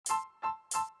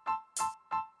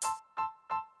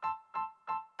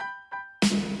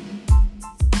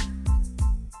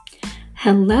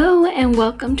Hello and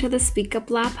welcome to the Speak Up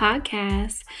Blah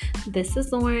podcast. This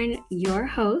is Lauren, your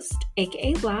host,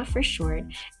 aka Blah for short,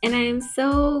 and I am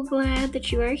so glad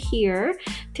that you are here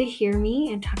to hear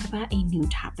me and talk about a new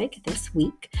topic this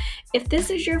week. If this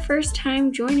is your first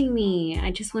time joining me, I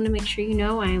just want to make sure you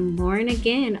know I am Lauren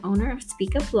again, owner of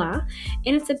Speak Up Blah,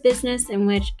 and it's a business in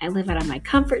which I live out of my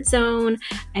comfort zone.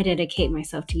 I dedicate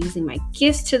myself to using my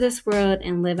gifts to this world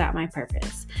and live out my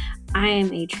purpose. I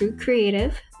am a true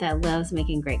creative that loves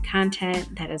making great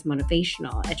content that is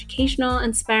motivational, educational,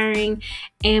 inspiring,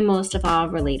 and most of all,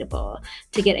 relatable.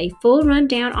 To get a full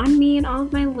rundown on me and all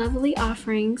of my lovely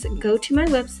offerings, go to my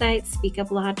website,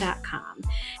 speakupblah.com,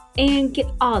 and get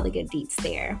all the good deets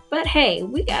there. But hey,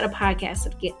 we got a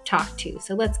podcast to talk to,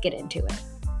 so let's get into it.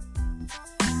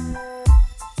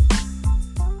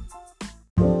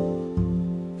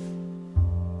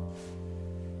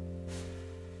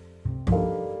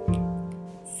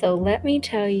 So let me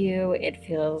tell you, it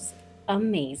feels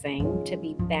amazing to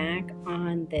be back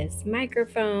on this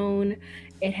microphone.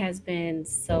 It has been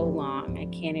so long. I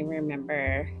can't even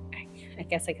remember. I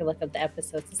guess I could look up the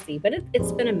episodes to see, but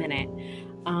it's been a minute.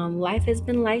 Life has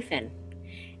been lifing.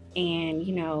 And,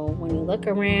 when you look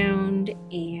around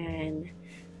and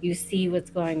you see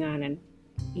what's going on in,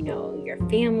 your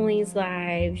family's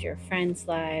lives, your friends'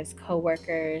 lives,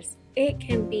 coworkers, it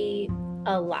can be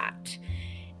a lot.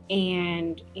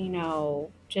 And,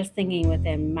 just thinking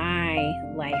within my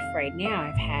life right now,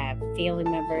 I've had family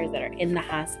members that are in the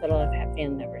hospital. I've had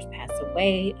family members pass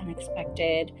away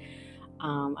unexpected.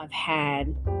 I've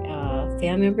had a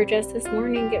family member just this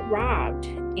morning get robbed.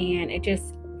 And it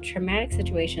just traumatic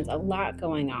situations, a lot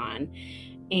going on.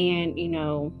 And,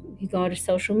 you go to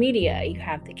social media, you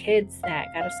have the kids that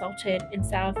got assaulted in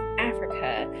South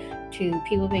Africa to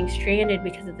people being stranded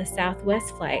because of the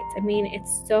Southwest flights. I mean,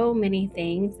 it's so many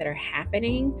things that are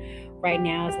happening right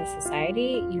now as a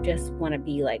society. You just want to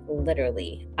be like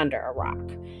literally under a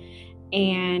rock.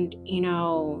 And,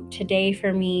 today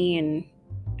for me, and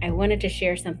I wanted to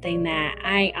share something that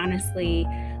I honestly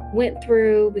went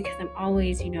through because I'm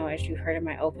always, as you heard in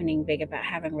my opening, big about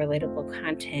having relatable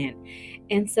content.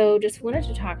 And so just wanted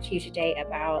to talk to you today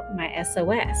about my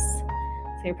SOS.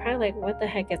 So you're probably like, what the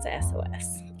heck is a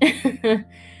SOS?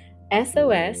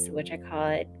 SOS, which I call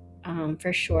it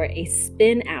for short, a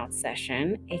spin out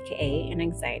session, aka an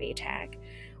anxiety attack.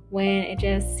 When it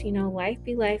just, life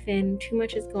be life and too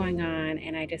much is going on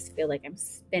and I just feel like I'm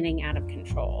spinning out of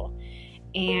control.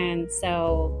 And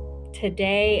so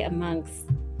today, amongst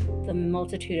the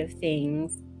multitude of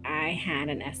things, I had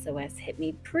an SOS hit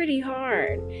me pretty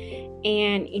hard.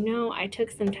 And, I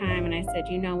took some time and I said,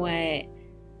 you know what?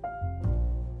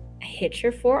 Hit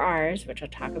your 4 R's, which I'll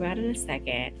talk about in a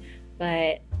second.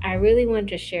 But I really wanted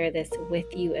to share this with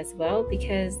you as well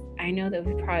because I know that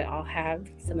we probably all have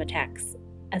some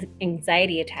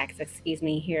anxiety attacks,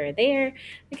 here or there,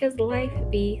 because life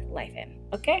be lifing,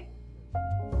 okay?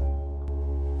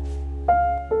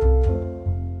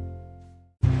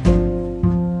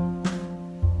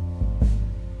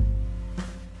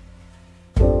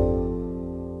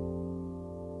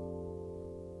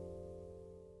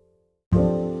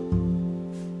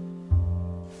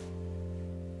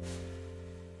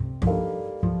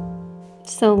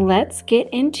 So let's get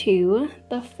into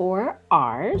the 4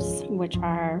 R's, which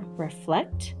are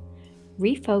reflect,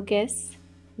 refocus,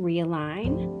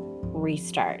 realign,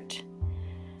 restart.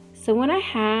 So when I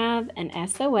have an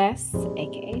SOS,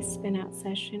 aka spin out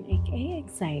session, aka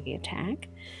anxiety attack,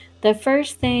 the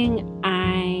first thing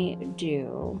I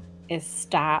do is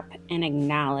stop and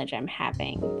acknowledge I'm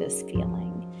having this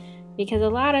feeling. Because a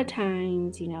lot of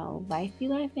times, life be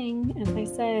lifing, as I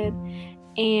said,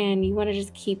 and you want to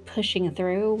just keep pushing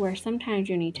through, where sometimes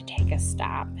you need to take a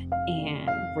stop and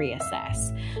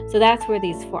reassess. So that's where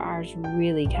these 4 R's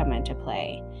really come into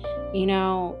play.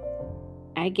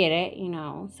 I get it.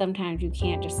 Sometimes you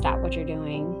can't just stop what you're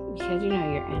doing because, you're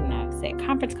in a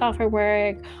conference call for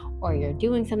work or you're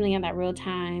doing something at that real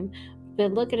time.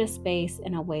 But look at a space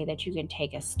in a way that you can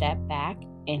take a step back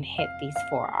and hit these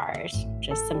 4 R's.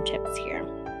 Just some tips here.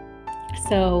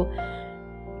 So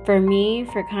for me,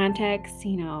 for context,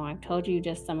 I've told you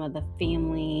just some of the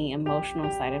family,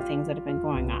 emotional side of things that have been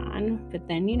going on. But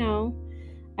then,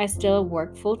 I still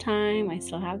work full time. I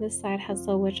still have this side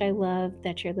hustle, which I love,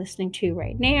 that you're listening to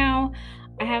right now.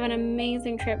 I have an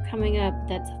amazing trip coming up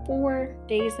that's 4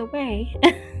 days away.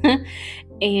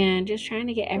 And just trying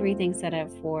to get everything set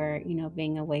up for,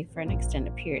 being away for an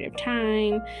extended period of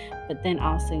time. But then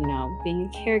also, being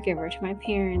a caregiver to my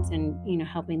parents and,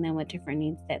 helping them with different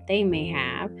needs that they may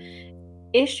have.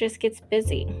 It just gets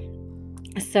busy.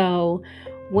 So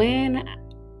when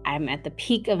I'm at the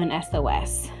peak of an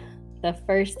SOS, the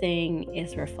first thing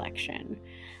is reflection.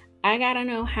 I gotta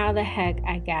know how the heck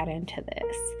I got into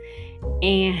this.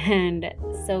 And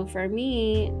so for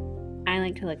me, I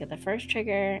like to look at the first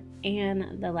trigger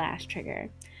and the last trigger.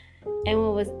 And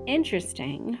what was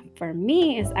interesting for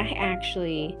me is I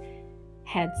actually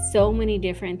had so many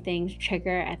different things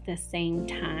trigger at the same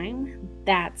time.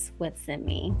 That's what sent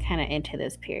me kind of into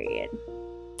this period.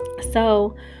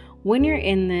 So when you're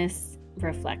in this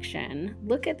reflection,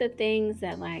 look at the things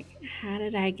that, like, how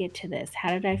did I get to this? How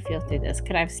did I feel through this?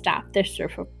 Could I have stopped this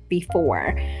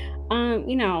before?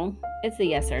 It's a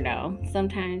yes or no.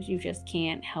 Sometimes you just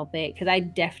can't help it, because I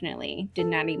definitely did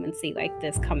not even see like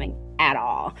this coming at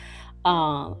all.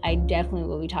 I definitely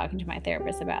will be talking to my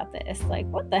therapist about this. Like,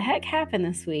 what the heck happened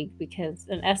this week? Because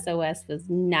an SOS was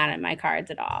not in my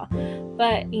cards at all.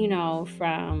 But,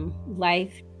 from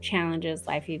life challenges,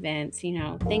 life events,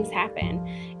 things happen.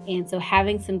 And so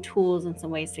having some tools and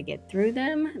some ways to get through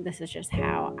them, this is just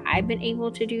how I've been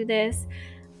able to do this.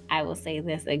 I will say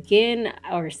this again,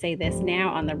 or say this now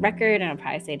on the record, and I'll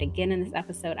probably say it again in this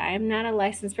episode. I am not a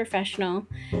licensed professional.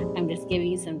 I'm just giving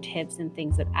you some tips and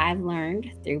things that I've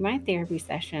learned through my therapy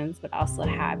sessions, but also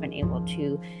how I've been able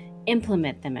to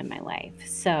implement them in my life.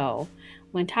 So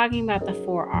when talking about the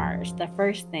 4 R's, the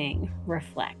first thing,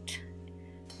 reflect.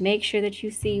 Make sure that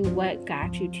you see what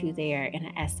got you to there in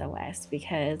an SOS,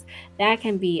 because that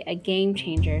can be a game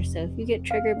changer. So if you get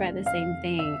triggered by the same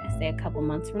thing, say a couple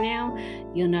months from now,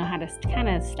 you'll know how to kind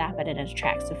of stop it in its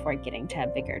tracks before getting to a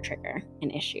bigger trigger, an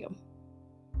issue.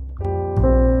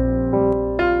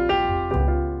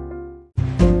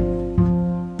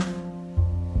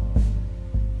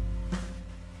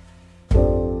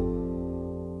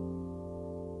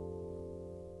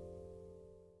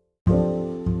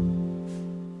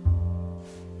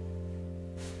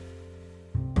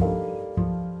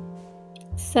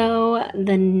 So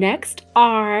the next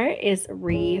R is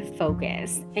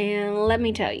refocus. And let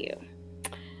me tell you,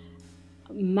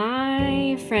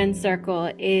 my friend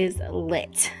circle is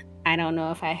lit. I don't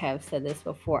know if I have said this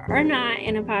before or not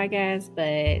in a podcast,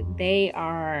 but they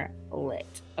are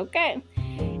lit. Okay.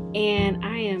 And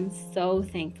I am so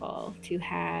thankful to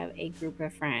have a group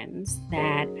of friends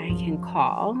that I can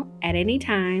call at any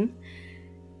time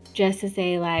just to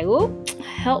say, like, "Whoop,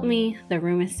 help me, the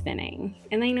room is spinning."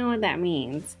 And they know what that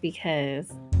means,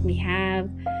 because we have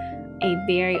a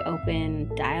very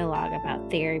open dialogue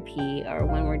about therapy, or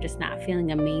when we're just not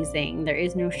feeling amazing. There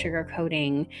is no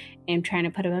sugarcoating and trying to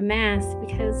put up a mask,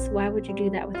 because why would you do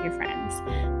that with your friends?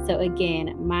 So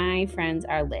again, my friends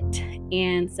are lit.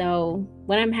 And so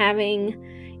when I'm having,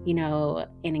 an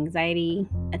anxiety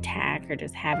attack, or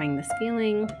just having this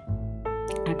feeling,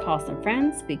 I call some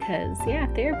friends, because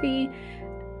therapy,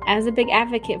 as a big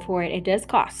advocate for it, it does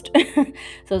cost.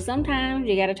 So sometimes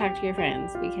you got to talk to your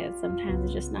friends, because sometimes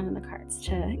it's just not in the cards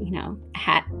to,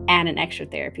 add an extra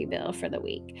therapy bill for the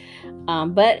week.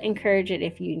 But encourage it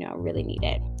if you really need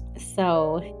it.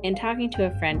 So in talking to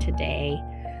a friend today,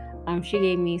 she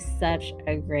gave me such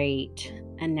a great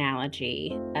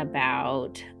analogy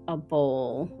about a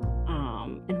bowl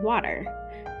and water.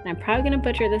 And I'm probably going to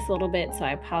butcher this a little bit, so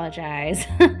I apologize,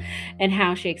 and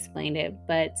how she explained it.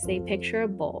 But say, picture a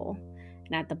bowl,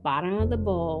 and at the bottom of the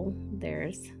bowl,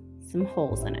 there's some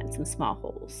holes in it, some small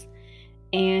holes.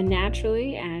 And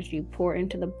naturally, as you pour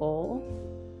into the bowl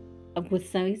with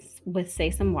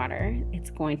say some water, it's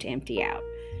going to empty out.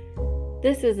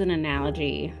 This is an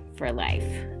analogy for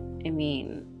life. I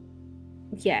mean,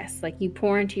 yes, like you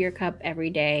pour into your cup every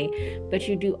day, but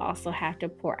you do also have to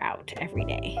pour out every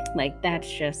day. Like,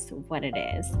 that's just what it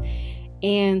is.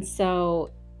 And so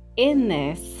in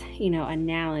this,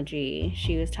 analogy,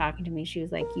 she was talking to me. She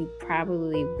was like, you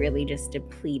probably really just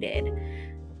depleted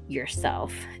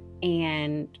yourself.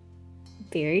 And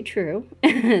very true.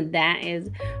 That is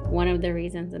one of the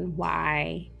reasons and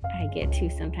why I get to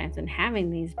sometimes in having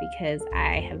these, because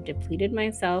I have depleted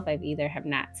myself. I've either have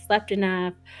not slept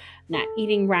enough, not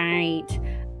eating right,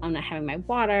 I'm not having my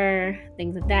water,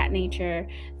 things of that nature.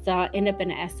 So I'll end up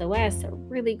in an SOS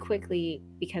really quickly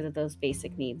because of those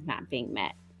basic needs not being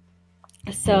met.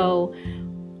 So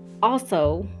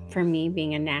also, for me,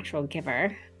 being a natural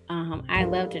giver, I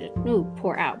love to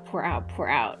pour out, pour out, pour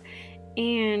out.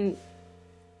 And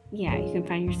you can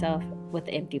find yourself with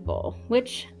an empty bowl,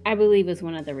 which I believe is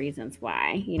one of the reasons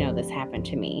why, this happened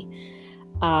to me.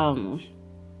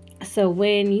 So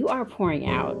when you are pouring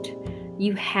out,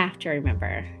 you have to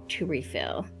remember to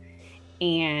refill.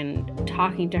 And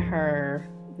talking to her,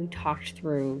 we talked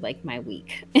through like my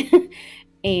week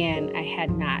and I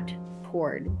had not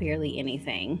poured barely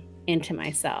anything into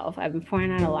myself. I've been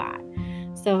pouring out a lot.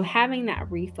 So having that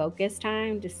refocus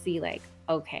time to see, like,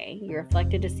 okay. You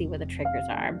reflected to see what the triggers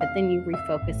are, but then you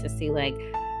refocus to see like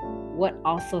what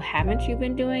also haven't you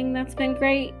been doing that's been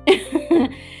great.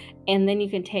 And then you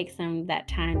can take some of that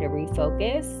time to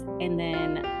refocus. And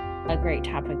then a great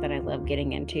topic that I love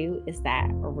getting into is that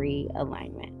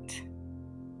realignment.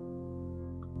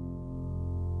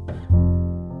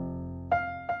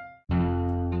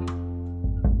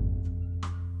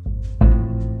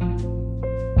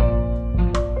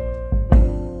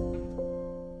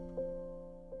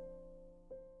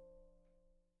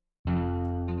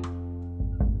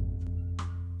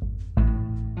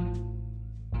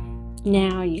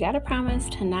 Now, you got to promise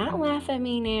to not laugh at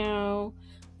me now,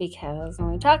 because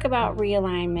when we talk about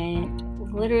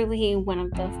realignment, literally one of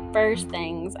the first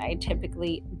things I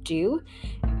typically do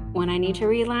when I need to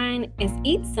realign is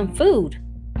eat some food.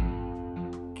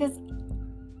 Because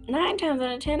 9 times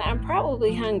out of 10, I'm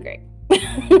probably hungry.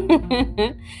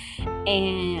 And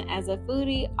as a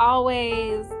foodie,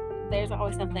 there's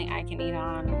always something I can eat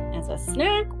on as a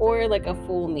snack or like a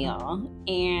full meal.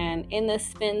 And in the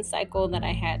spin cycle that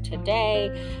I had today,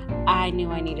 I knew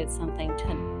I needed something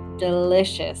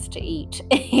delicious to eat.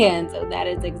 And so that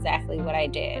is exactly what I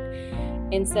did.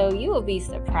 And so you will be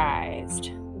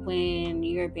surprised when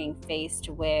you're being faced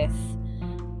with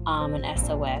an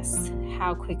SOS,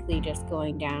 how quickly just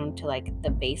going down to like the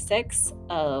basics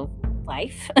of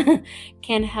life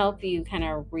can help you kind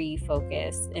of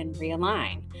refocus and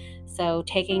realign. So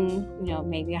taking,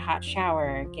 maybe a hot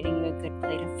shower, getting you a good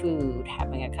plate of food,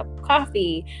 having a cup of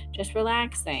coffee, just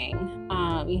relaxing.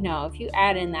 If you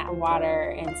add in that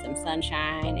water and some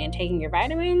sunshine and taking your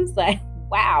vitamins, like,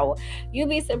 wow, you'll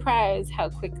be surprised how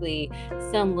quickly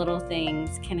some little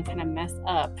things can kind of mess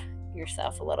up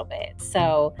yourself a little bit.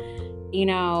 So,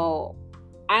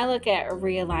 I look at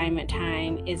realignment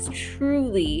time is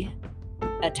truly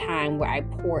a time where I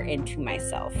pour into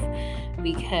myself,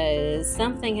 because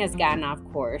something has gotten off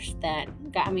course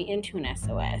that got me into an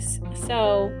SOS.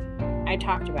 So I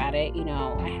talked about it.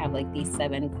 I have like these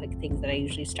 7 quick things that I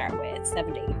usually start with,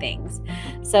 7 to 8 things.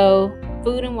 So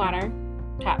food and water,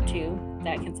 top 2,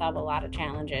 that can solve a lot of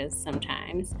challenges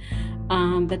sometimes.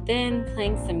 But then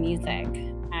playing some music.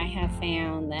 I have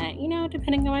found that,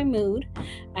 depending on my mood,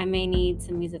 I may need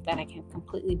some music that I can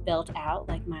completely belt out,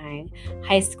 like my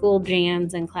high school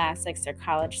jams and classics or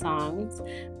college songs.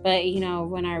 But,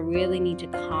 when I really need to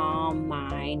calm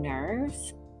my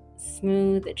nerves,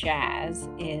 smooth jazz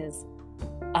is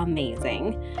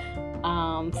amazing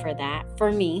for that,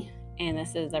 for me. And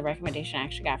this is a recommendation I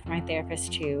actually got from my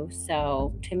therapist too.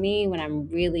 So to me, when I'm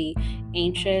really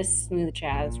anxious, smooth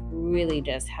jazz really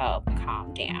does help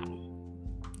calm down.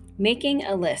 Making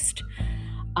a list.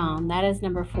 That is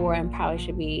number 4 and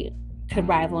probably could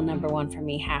rival number 1 for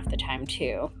me half the time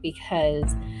too,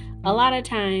 because a lot of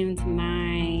times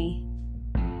my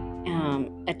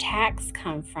attacks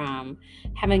come from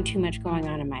having too much going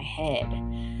on in my head.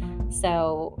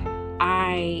 So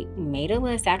I made a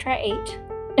list after I ate.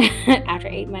 After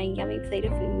I ate my yummy plate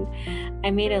of food,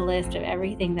 I made a list of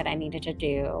everything that I needed to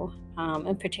do,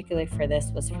 and particularly for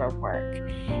this was for work.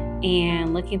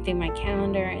 And looking through my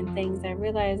calendar and things, I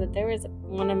realized that there was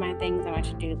one of my things on my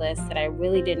to-do list that I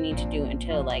really didn't need to do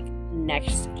until like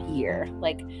next year,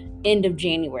 like end of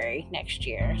January next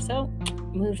year. So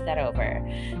moved that over.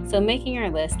 So making your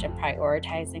list and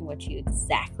prioritizing what you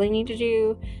exactly need to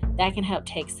do, that can help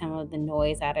take some of the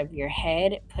noise out of your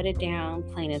head. Put it down,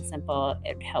 plain and simple.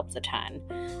 It helps a ton.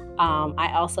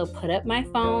 I also put up my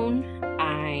phone.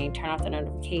 I turn off the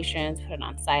notifications, put it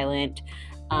on silent.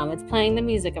 It's playing the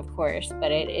music, of course,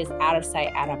 but it is out of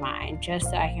sight, out of mind, just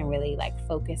so I can really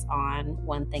focus on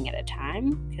one thing at a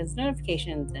time, because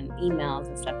notifications and emails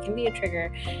and stuff can be a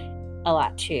trigger a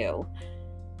lot too.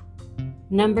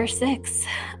 Number 6,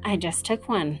 I just took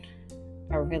one.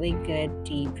 A really good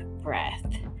deep breath.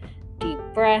 Deep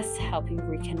breaths help you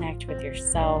reconnect with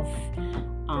yourself.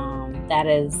 That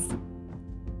is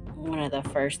one of the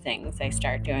first things I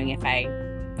start doing if I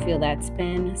feel that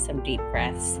spin, some deep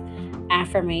breaths.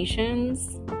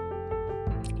 Affirmations,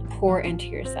 pour into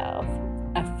yourself.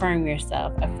 Affirm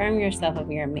yourself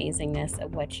of your amazingness,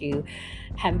 of what you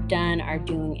have done, are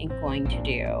doing, and going to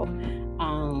do.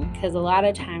 Because a lot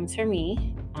of times for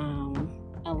me,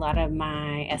 a lot of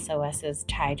my SOS is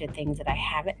tied to things that I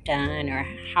haven't done, or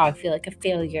how I feel like a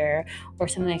failure, or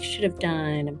something I should have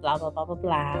done, and blah, blah, blah, blah,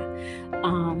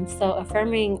 blah. So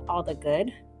affirming all the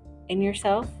good in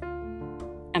yourself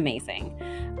amazing.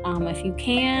 If you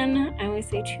can, I always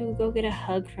say too, go get a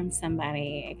hug from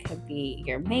somebody. It could be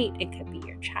your mate, it could be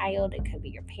your child, it could be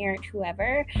your parent,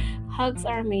 whoever. Hugs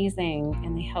are amazing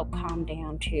and they help calm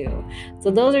down too. So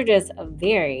those are just a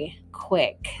very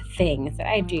quick things that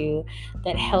I do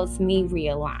that helps me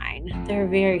realign. They're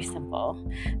very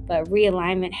simple, but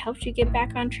realignment helps you get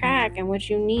back on track and what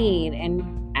you need.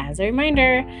 And as a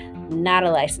reminder, not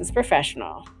a licensed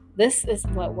professional. This is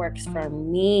what works for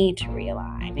me to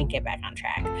realign and get back on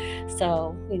track.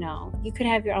 So, you could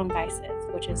have your own vices,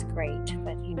 which is great,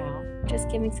 but, just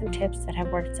giving some tips that have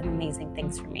worked some amazing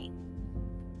things for me.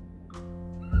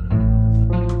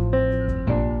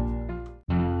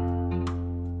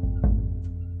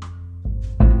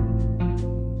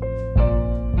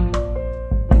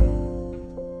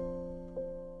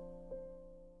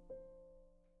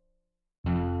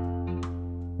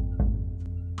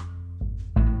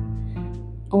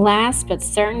 Last but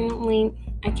certainly,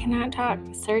 I cannot talk.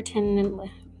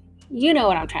 You know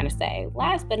what I'm trying to say.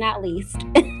 Last but not least,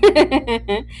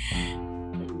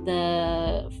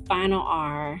 the final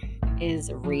R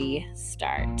is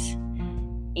restart.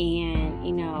 And,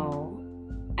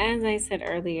 as I said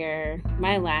earlier,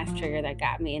 my last trigger that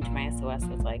got me into my SOS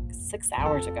was like 6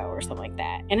 hours ago or something like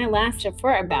that. And it lasted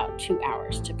for about 2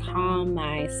 hours to calm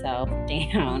myself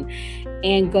down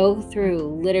and go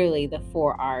through literally the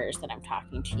 4 R's that I'm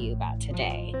talking to you about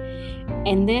today.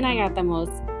 And then I got the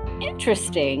most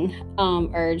interesting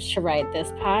urge to write this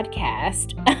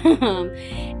podcast.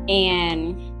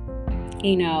 And,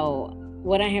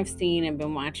 what I have seen and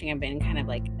been watching, I've been kind of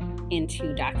like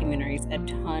into documentaries a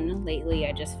ton lately.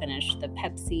 I just finished the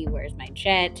Pepsi Where's My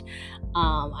Jet.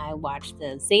 I watched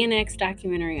the Xanax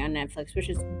documentary on Netflix, which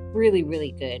is really,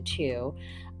 really good too.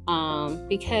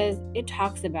 Because it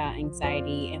talks about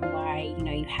anxiety and why,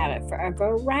 you have it for a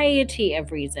variety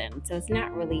of reasons. So it's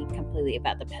not really completely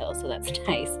about the pill. So that's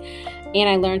nice. And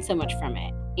I learned so much from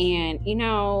it. And,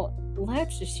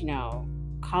 let's just,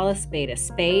 call a spade a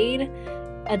spade.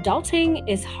 Adulting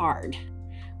is hard.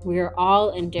 We're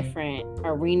all in different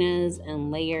arenas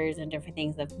and layers and different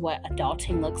things of what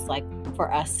adulting looks like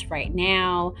for us right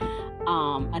now.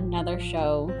 Another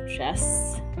show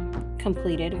just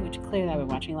completed, which clearly I've been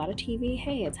watching a lot of TV.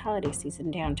 Hey, it's holiday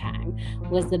season downtime,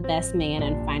 was The Best Man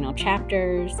and Final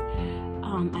Chapters.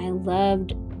 I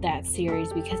loved that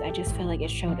series because I just feel like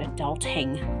it showed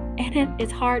adulting, and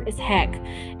it's hard as heck.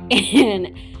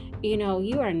 And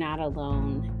you are not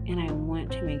alone. And I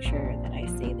want to make sure that I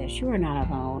say this. You are not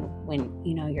alone when,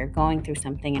 you're going through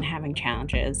something and having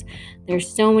challenges. There's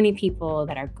so many people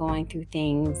that are going through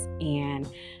things. And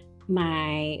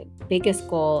my biggest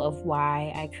goal of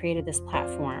why I created this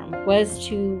platform was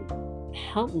to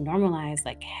help normalize,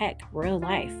 like heck, real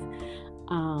life.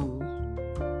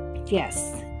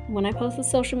 Yes. When I post to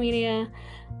social media,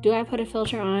 do I put a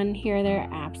filter on here or there?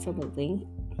 Absolutely.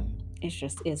 It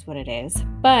just is what it is.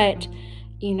 But,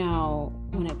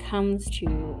 when it comes to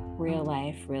real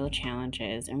life, real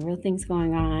challenges, and real things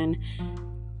going on,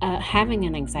 having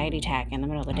an anxiety attack in the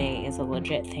middle of the day is a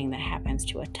legit thing that happens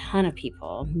to a ton of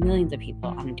people, millions of people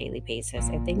on a daily basis,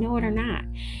 if they know it or not.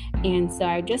 And so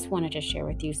I just wanted to share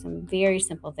with you some very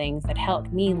simple things that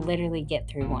helped me literally get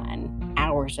through one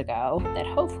hours ago that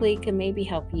hopefully can maybe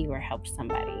help you or help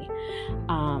somebody.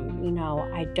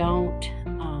 I don't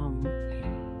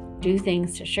do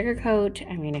things to sugarcoat.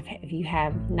 I mean, if you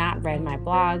have not read my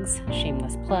blogs,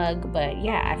 shameless plug, but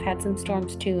yeah, I've had some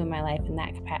storms too in my life in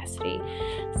that capacity.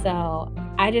 So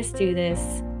I just do this,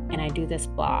 and I do this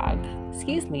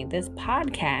this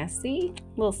podcast. See,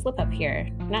 little slip up here,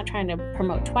 not trying to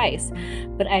promote twice,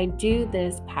 but I do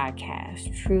this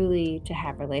podcast truly to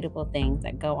have relatable things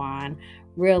that go on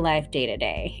real life day to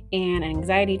day. And an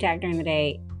anxiety attack during the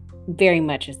day very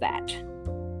much is that.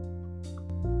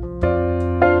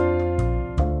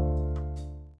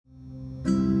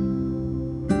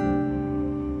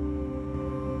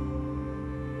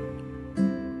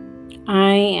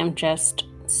 I am just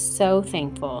so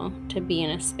thankful to be in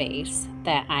a space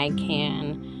that I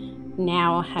can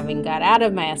now, having got out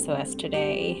of my SOS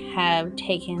today, have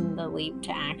taken the leap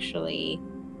to actually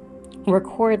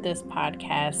record this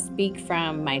podcast, speak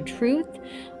from my truth,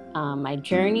 my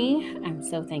journey. I'm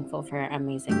so thankful for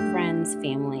amazing friends,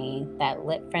 family, that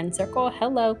lit friend circle.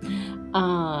 Hello.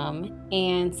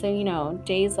 And so,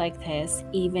 days like this,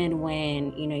 even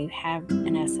when, you have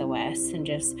an SOS and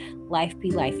just life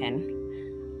be lifing,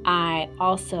 I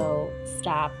also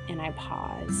stop and I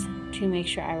pause to make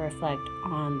sure I reflect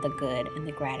on the good and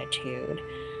the gratitude.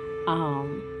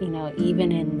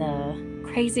 Even in the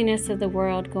craziness of the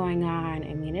world going on.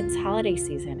 I mean, it's holiday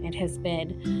season. It has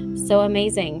been so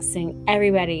amazing seeing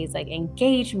everybody's like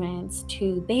engagements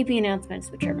to baby announcements,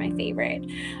 which are my favorite,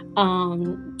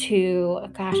 to,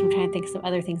 gosh, I'm trying to think of some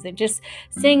other things, that just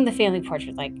seeing the family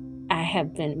portraits, like I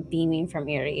have been beaming from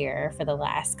ear to ear for the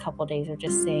last couple of days of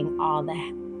just seeing all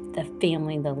the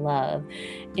family, the love.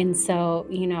 And so,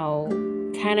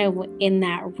 kind of in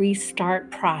that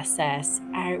restart process,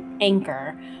 I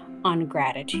anchor on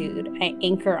gratitude. I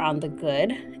anchor on the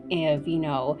good. If,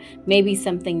 maybe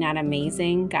something not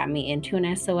amazing got me into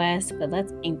an SOS, but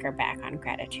let's anchor back on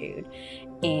gratitude.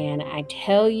 And I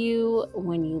tell you,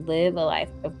 when you live a life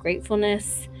of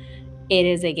gratefulness, it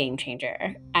is a game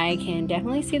changer. I can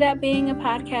definitely see that being a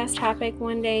podcast topic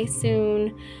one day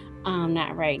soon.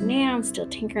 Not right now. I'm still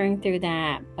tinkering through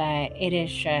that, but it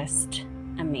is just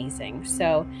amazing.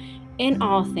 So, in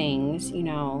all things,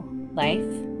 life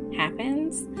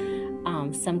happens.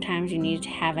 Sometimes you need to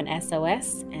have an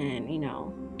SOS and,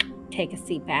 take a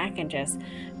seat back and just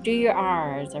do your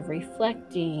R's of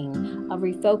reflecting, of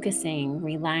refocusing,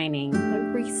 realigning, but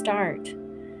restart.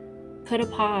 Put a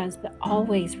pause, but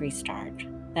always restart.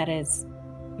 That is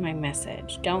my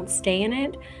message. Don't stay in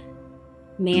it.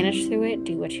 Manage through it.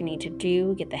 Do what you need to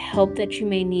do. Get the help that you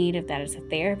may need if that is a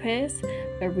therapist,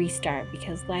 but restart,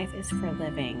 because life is for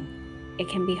living. It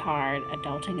can be hard.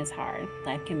 Adulting is hard.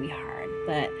 Life can be hard,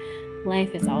 but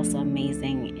life is also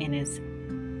amazing and is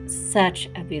such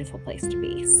a beautiful place to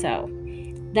be. So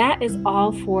that is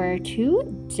all for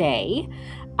today.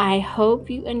 I hope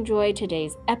you enjoyed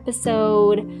today's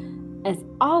episode. As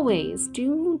always,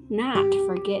 do not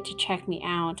forget to check me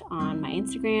out on my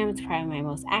Instagram. It's probably my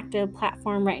most active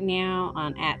platform right now,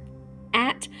 on at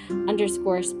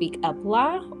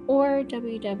 _speakuplaw or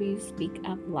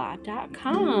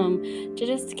www.speakuplaw.com, to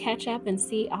just catch up and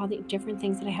see all the different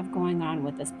things that I have going on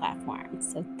with this platform.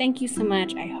 So thank you so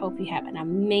much. I hope you have an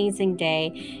amazing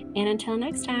day. And until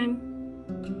next time.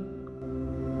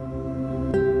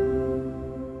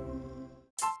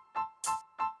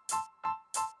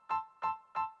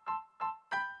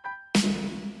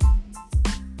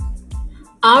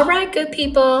 All right, good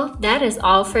people, that is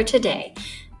all for today.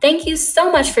 Thank you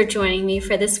so much for joining me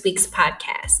for this week's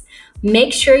podcast.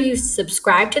 Make sure you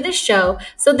subscribe to the show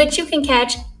so that you can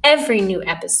catch every new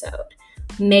episode.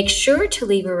 Make sure to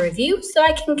leave a review so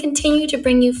I can continue to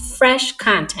bring you fresh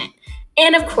content.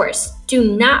 And of course,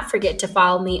 do not forget to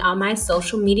follow me on my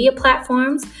social media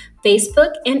platforms,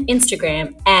 Facebook and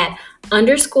Instagram at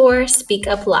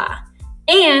 _speakuplaw.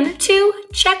 And to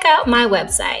check out my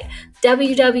website,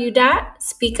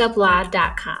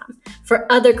 www.speakuplaw.com,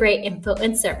 for other great info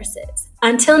and services.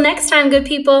 Until next time, good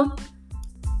people.